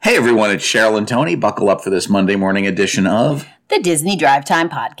Hey everyone, it's Cheryl and Tony. Buckle up for this Monday morning edition of the Disney Drive Time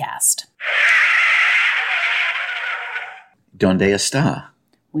Podcast. Donde está?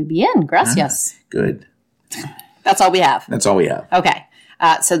 Muy bien, gracias. Good. That's all we have. That's all we have. Okay.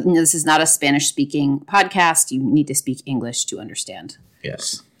 So this is not a Spanish-speaking podcast. You need to speak English to understand.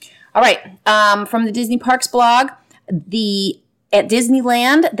 Yes. All right. From the Disney Parks blog, at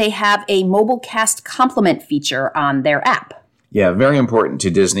Disneyland, they have a mobile cast compliment feature on their app. Yeah, very important to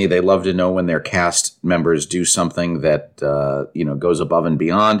Disney. They love to know when their cast members do something that goes above and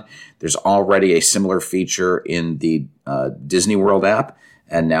beyond. There's already a similar feature in the Disney World app,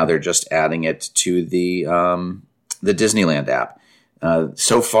 and now they're just adding it to the Disneyland app.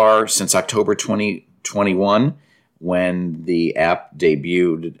 So far, since October 2021, when the app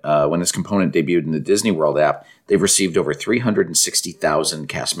debuted, when this component debuted in the Disney World app, they've received over 360,000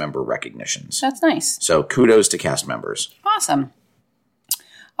 cast member recognitions. That's nice. So kudos to cast members. Awesome.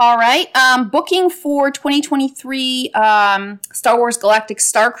 All right. Booking for 2023 Star Wars Galactic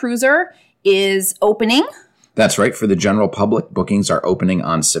Star Cruiser is opening. That's right. For the general public, bookings are opening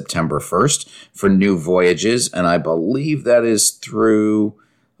on September 1st for new voyages, and I believe that is through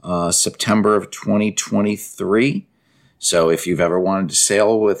September of 2023. So if you've ever wanted to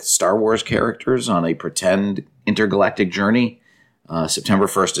sail with Star Wars characters on a pretend intergalactic journey, September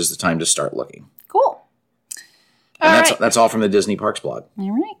 1st is the time to start looking. Cool. That's all from the Disney Parks blog.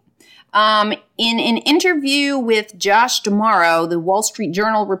 All right. In an interview with Josh D'Amaro, the Wall Street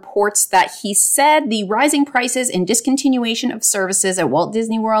Journal reports that he said the rising prices and discontinuation of services at Walt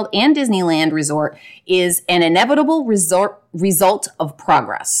Disney World and Disneyland Resort is an inevitable result of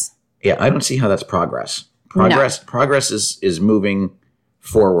progress. Yeah, I don't see how that's progress. No. Progress is moving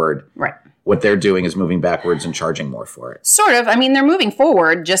forward. Right. What they're doing is moving backwards and charging more for it. Sort of. I mean, they're moving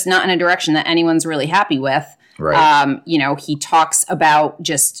forward, just not in a direction that anyone's really happy with. Right. He talks about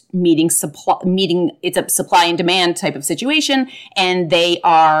just meeting it's a supply and demand type of situation, and they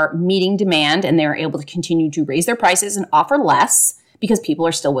are meeting demand, and they're able to continue to raise their prices and offer less because people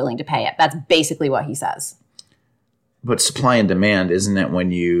are still willing to pay it. That's basically what he says. But supply and demand, isn't it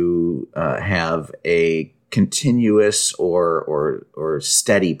when you have a continuous or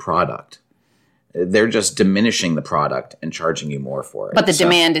steady product? They're just diminishing the product and charging you more for it. But the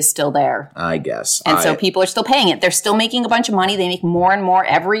demand is still there. I guess. And so people are still paying it. They're still making a bunch of money. They make more and more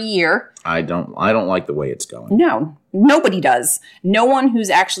every year. I don't like the way it's going. No, nobody does. No one who's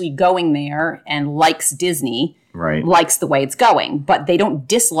actually going there and likes Disney likes the way it's going. But they don't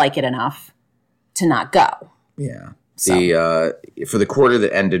dislike it enough to not go. Yeah. So. For the quarter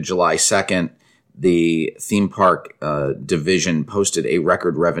that ended July 2nd, the theme park division posted a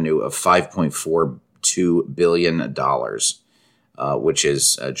record revenue of $5.42 billion, which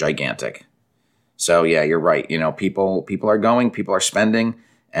is gigantic. So, yeah, you're right. You know, people are going, people are spending,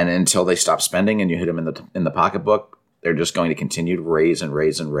 and until they stop spending and you hit them in the pocketbook, they're just going to continue to raise and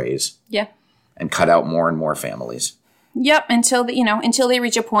raise and raise. Yeah. And cut out more and more families. Yep, until they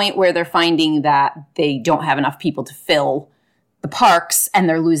reach a point where they're finding that they don't have enough people to fill the parks, and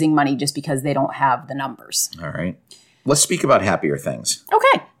they're losing money just because they don't have the numbers. All right. Let's speak about happier things.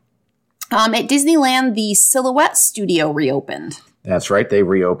 Okay. At Disneyland, the Silhouette Studio reopened. That's right. They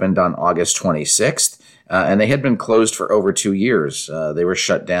reopened on August 26th, and they had been closed for over 2 years. They were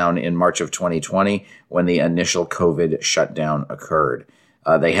shut down in March of 2020 when the initial COVID shutdown occurred.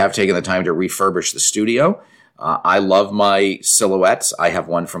 They have taken the time to refurbish the studio. I love my silhouettes. I have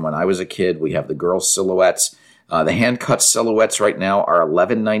one from when I was a kid. We have the girls' silhouettes. The hand-cut silhouettes right now are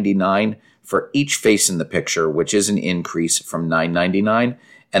 $11.99 for each face in the picture, which is an increase from $9.99,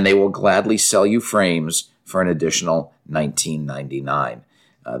 and they will gladly sell you frames for an additional $19.99.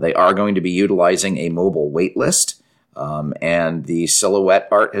 They are going to be utilizing a mobile wait list, and the silhouette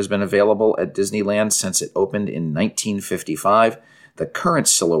art has been available at Disneyland since it opened in 1955. The current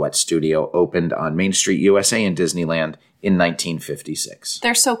Silhouette Studio opened on Main Street, USA in Disneyland in 1956.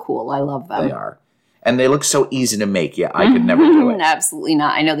 They're so cool. I love them. They are. And they look so easy to make. Yeah, I could never do it. Absolutely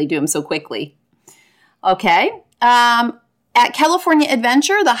not. I know they do them so quickly. Okay. At California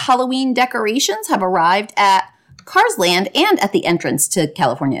Adventure, the Halloween decorations have arrived at Cars Land and at the entrance to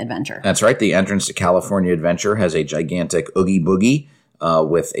California Adventure. That's right. The entrance to California Adventure has a gigantic Oogie Boogie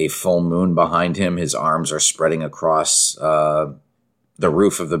with a full moon behind him. His arms are spreading across the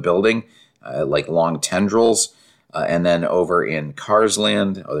roof of the building like long tendrils. And then over in Cars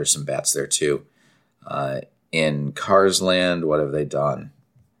Land, there's some bats there too. In Cars Land, what have they done?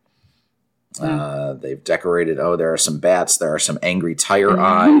 They've decorated, there are some bats. There are some angry tire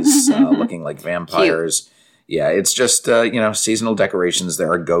eyes looking like vampires. Cute. Yeah, it's just, seasonal decorations.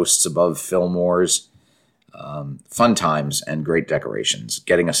 There are ghosts above Fillmore's. fun times and great decorations,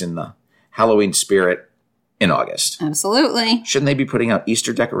 getting us in the Halloween spirit in August. Absolutely. Shouldn't they be putting out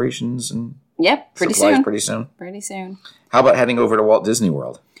Easter decorations and pretty supplies soon. pretty soon? Pretty soon. How about heading over to Walt Disney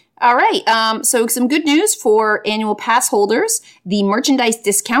World? All right. So some good news for annual pass holders. The merchandise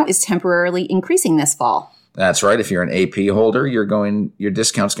discount is temporarily increasing this fall. That's right. If you're an AP holder, your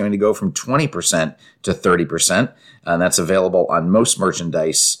discount's going to go from 20% to 30%. And that's available on most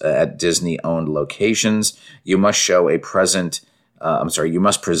merchandise at Disney-owned locations. You must present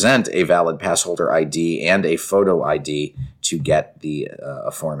a valid pass holder ID and a photo ID to get the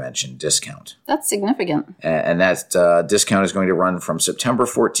aforementioned discount. That's significant. And that discount is going to run from September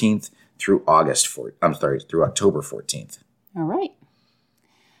 14th through through October 14th. All right.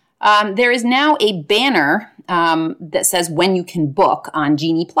 There is now a banner that says when you can book on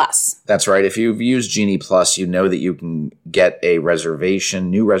Genie Plus. That's right. If you've used Genie Plus, you know that you can get a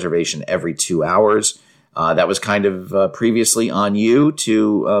new reservation every 2 hours. That was kind of previously on you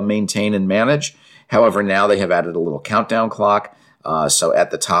to maintain and manage. However, now they have added a little countdown clock. So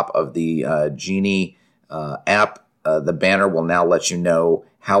at the top of the Genie app, the banner will now let you know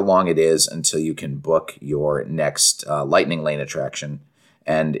how long it is until you can book your next Lightning Lane attraction.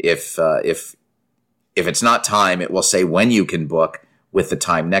 And if it's not time, it will say when you can book with the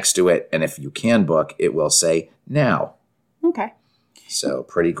time next to it. And if you can book, it will say now. Okay. So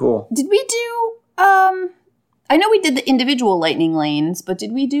pretty cool. Did we do, I know we did the individual Lightning Lanes, but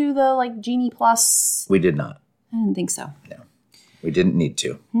did we do the Genie Plus? We did not. I didn't think so. No, we didn't need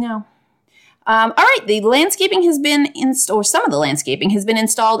to. No. All right. The landscaping has been installed, or some of the landscaping has been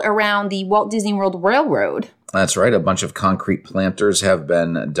installed around the Walt Disney World Railroad. That's right. A bunch of concrete planters have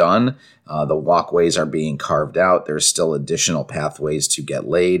been done. The walkways are being carved out. There's still additional pathways to get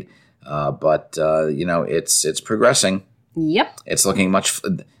laid. But it's progressing. Yep. It's looking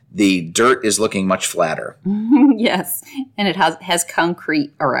the dirt is looking much flatter. Yes. And it has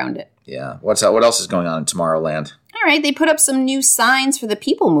concrete around it. Yeah. What else is going on in Tomorrowland? All right. They put up some new signs for the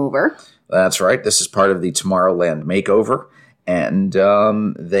People Mover. That's right. This is part of the Tomorrowland makeover. And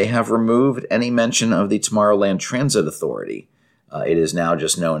they have removed any mention of the Tomorrowland Transit Authority. It is now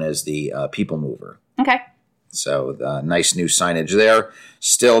just known as the People Mover. Okay. So nice new signage there.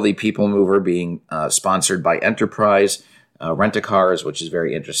 Still the People Mover being sponsored by Enterprise Rent-A-Cars, which is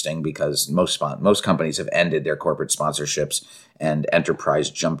very interesting because most companies have ended their corporate sponsorships and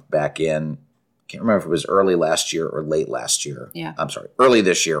Enterprise jumped back in. Can't remember if it was early last year or late last year. Yeah. I'm sorry, early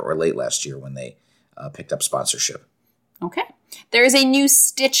this year or late last year when they picked up sponsorship. Okay. There is a new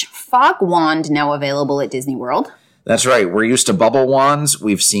Stitch fog wand now available at Disney World. That's right. We're used to bubble wands.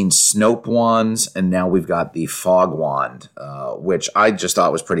 We've seen Snope wands, and now we've got the fog wand, which I just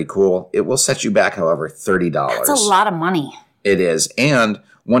thought was pretty cool. It will set you back, however, $30. That's a lot of money. It is. And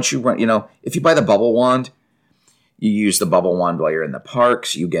once you run, if you buy the bubble wand, you use the bubble wand while you're in the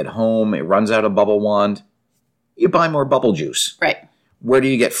parks. You get home, it runs out of bubble wand. You buy more bubble juice. Right. Where do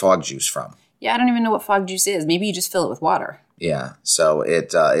you get fog juice from? Yeah, I don't even know what fog juice is. Maybe you just fill it with water. Yeah, so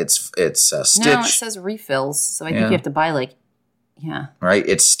it's Stitch. No, it says refills, so I think you have to buy Right,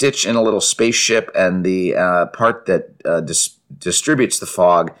 it's Stitch in a little spaceship, and the part that distributes the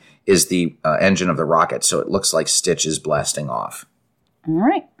fog is the engine of the rocket, so it looks like Stitch is blasting off. All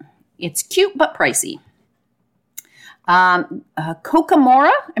right. It's cute but pricey.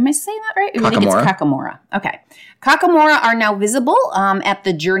 Kakamora, am I saying that right? Kakamora. I think it's Kakamora. Okay. Kakamora are now visible at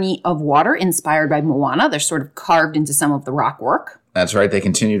the Journey of Water, inspired by Moana. They're sort of carved into some of the rock work. That's right. They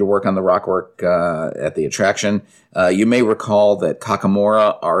continue to work on the rock work at the attraction. You may recall that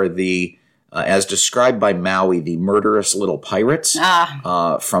Kakamora are the, as described by Maui, the murderous little pirates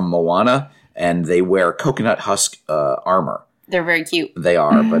from Moana, and they wear coconut husk armor. They're very cute. They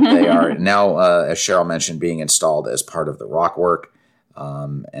are, but they are now, as Cheryl mentioned, being installed as part of the rock work.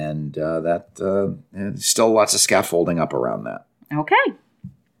 And still lots of scaffolding up around that. Okay.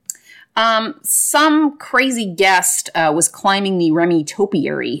 Some crazy guest was climbing the Remy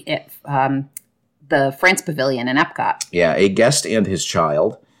topiary at the France Pavilion in Epcot. Yeah, a guest and his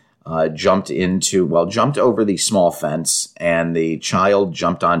child jumped over the small fence, and the child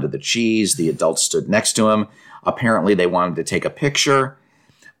jumped onto the cheese. The adult stood next to him. Apparently, they wanted to take a picture.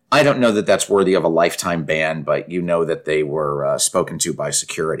 I don't know that that's worthy of a lifetime ban, but you know that they were spoken to by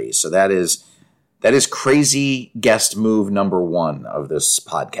security. So that is crazy guest move number 1 of this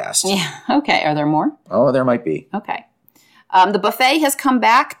podcast. Yeah. Okay. Are there more? Oh, there might be. Okay. The buffet has come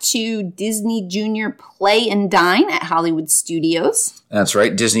back to Disney Junior Play and Dine at Hollywood Studios. That's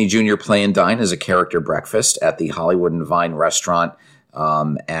right. Disney Junior Play and Dine is a character breakfast at the Hollywood and Vine restaurant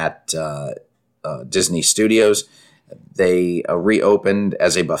at Disney Studios. They reopened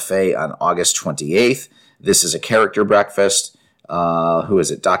as a buffet on August 28th. This is a character breakfast. Who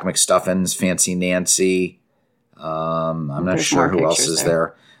is it? Doc McStuffins, Fancy Nancy. I'm not There's sure more who else pictures is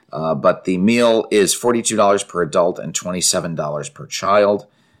there. But the meal is $42 per adult and $27 per child.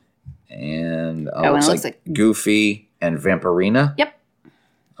 And and it looks looks like Goofy and Vampirina. Yep.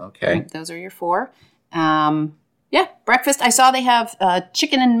 Okay. Those are your 4. Yeah, breakfast. I saw they have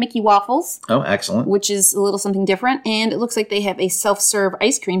chicken and Mickey waffles, Oh, excellent. which is a little something different. And it looks like they have a self-serve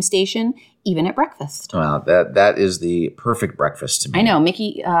ice cream station, even at breakfast. Wow, that is the perfect breakfast to me. I know,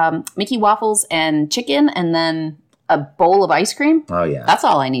 Mickey waffles and chicken, and then a bowl of ice cream. Oh, yeah. That's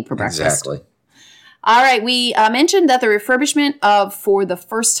all I need for breakfast. Exactly. All right, we mentioned that the refurbishment of For the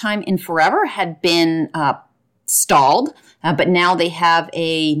First Time in Forever had been stalled, but now they have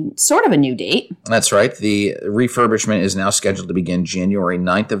a sort of a new date. That's right. The refurbishment is now scheduled to begin January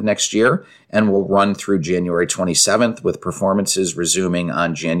 9th of next year and will run through January 27th, with performances resuming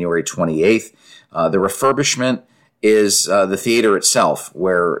on January 28th. The refurbishment is the theater itself,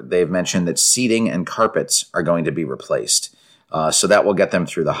 where they've mentioned that seating and carpets are going to be replaced. So that will get them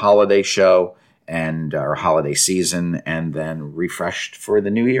through the holiday show and our holiday season, and then refreshed for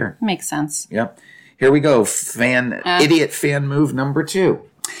the new year. Makes sense. Yep. Here we go. Idiot fan move number 2.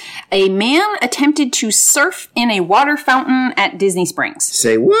 A man attempted to surf in a water fountain at Disney Springs.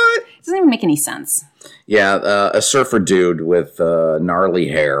 Say what? It doesn't even make any sense. Yeah, a surfer dude with gnarly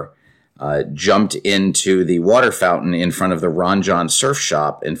hair jumped into the water fountain in front of the Ron John Surf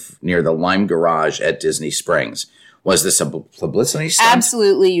Shop near the Lime Garage at Disney Springs. Was this a publicity stunt?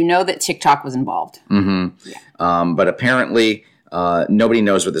 Absolutely. You know that TikTok was involved. But apparently nobody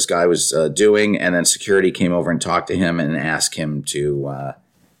knows what this guy was doing, and then security came over and talked to him and asked him to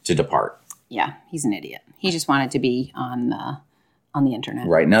depart. Yeah, he's an idiot. He just wanted to be on the internet.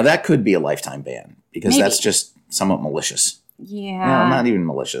 Right. Now, that could be a lifetime ban, because Maybe. that's just somewhat malicious. Yeah. No, not even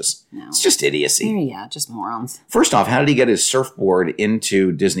malicious. No. It's just idiocy. Yeah, just morons. First off, how did he get his surfboard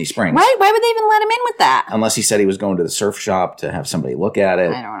into Disney Springs? Right? Why would they even let him in with that? Unless he said he was going to the surf shop to have somebody look at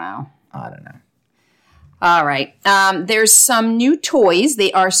it. I don't know. I don't know. All right. There's some new toys.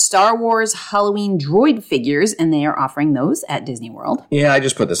 They are Star Wars Halloween droid figures, and they are offering those at Disney World. Yeah, I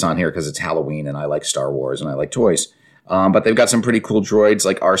just put this on here because it's Halloween and I like Star Wars and I like toys. But they've got some pretty cool droids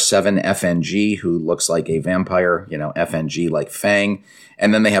like R7 FNG, who looks like a vampire, FNG like Fang.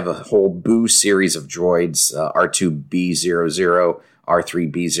 And then they have a whole Boo series of droids, R2B00,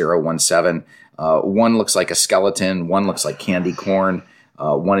 R3B017. One looks like a skeleton, one looks like candy corn,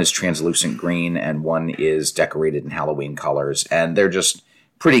 one is translucent green, and one is decorated in Halloween colors. And they're just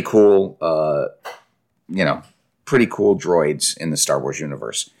pretty cool, pretty cool droids in the Star Wars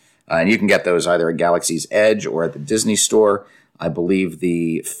universe. And you can get those either at Galaxy's Edge or at the Disney Store. I believe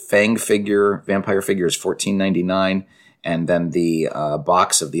the Fang vampire figure is $14.99, and then the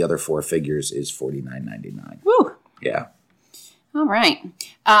box of the other 4 figures is $49.99. Woo! Yeah. All right.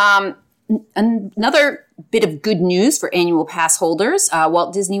 Another bit of good news for annual pass holders.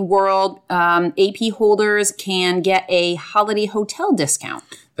 Walt Disney World AP holders can get a holiday hotel discount.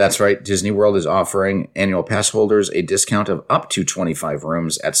 That's right. Disney World is offering annual pass holders a discount of up to 25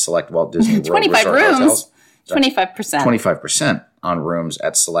 rooms at select Walt Disney World 25 resort rooms? hotels. 25%. 25% on rooms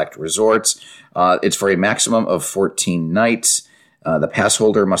at select resorts. It's for a maximum of 14 nights. The pass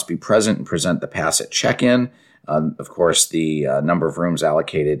holder must be present and present the pass at check-in. Of course, the number of rooms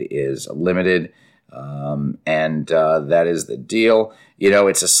allocated is limited, and that is the deal.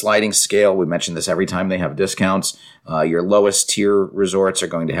 It's a sliding scale. We mention this every time they have discounts. Your lowest tier resorts are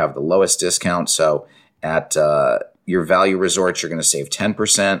going to have the lowest discount. So at your value resorts, you're going to save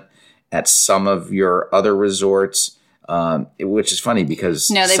 10%. At some of your other resorts, which is funny because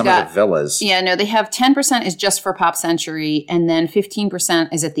some of the villas. Yeah, no, they have 10% is just for Pop Century, and then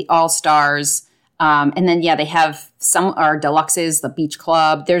 15% is at the All Stars. And then, they have some are deluxes, the Beach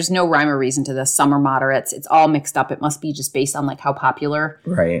Club. There's no rhyme or reason to this. Some are moderates. It's all mixed up. It must be just based on how popular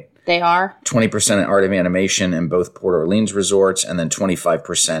they are. 20% at Art of Animation in both Port Orleans resorts, and then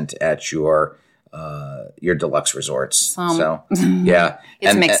 25% at your deluxe resorts.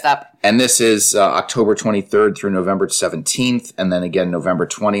 It's mixed up. And this is October 23rd through November 17th, and then again November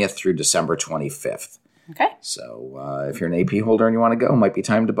 20th through December 25th. Okay. So if you're an AP holder and you want to go, it might be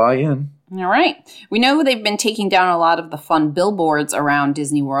time to buy in. All right. We know they've been taking down a lot of the fun billboards around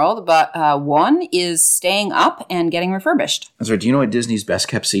Disney World, but one is staying up and getting refurbished. That's right. Do you know what Disney's best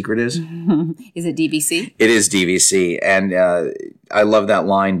kept secret is? Is it DVC? It is DVC. And I love that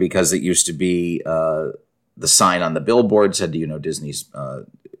line because it used to be the sign on the billboard said, Disney's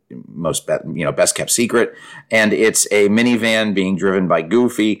best kept secret. And it's a minivan being driven by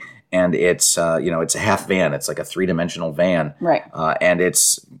Goofy. And it's, it's a half van. It's like a 3-dimensional van. Right. And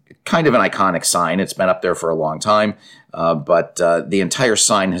it's kind of an iconic sign. It's been up there for a long time, but the entire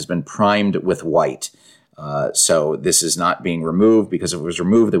sign has been primed with white. So this is not being removed, because if it was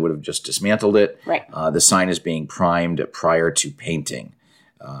removed, they would have just dismantled it. Right. The sign is being primed prior to painting.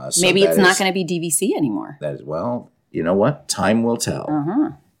 So maybe it's not going to be DVC anymore. That is, well, you know what? Time will tell.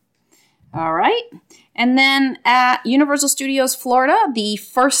 All right. And then at Universal Studios Florida, the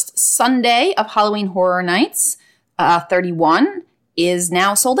first Sunday of Halloween Horror Nights, 31, is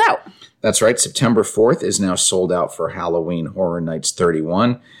now sold out. That's right. September 4th is now sold out for Halloween Horror Nights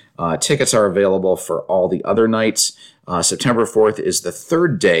 31. Tickets are available for all the other nights. September 4th is the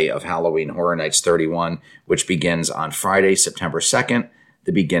third day of Halloween Horror Nights 31, which begins on Friday, September 2nd,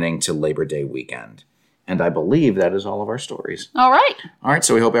 the beginning to Labor Day weekend. And I believe that is all of our stories. All right. All right,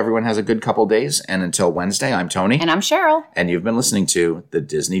 so we hope everyone has a good couple days. And until Wednesday, I'm Tony. And I'm Cheryl. And you've been listening to the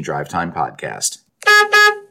Disney Drive Time Podcast.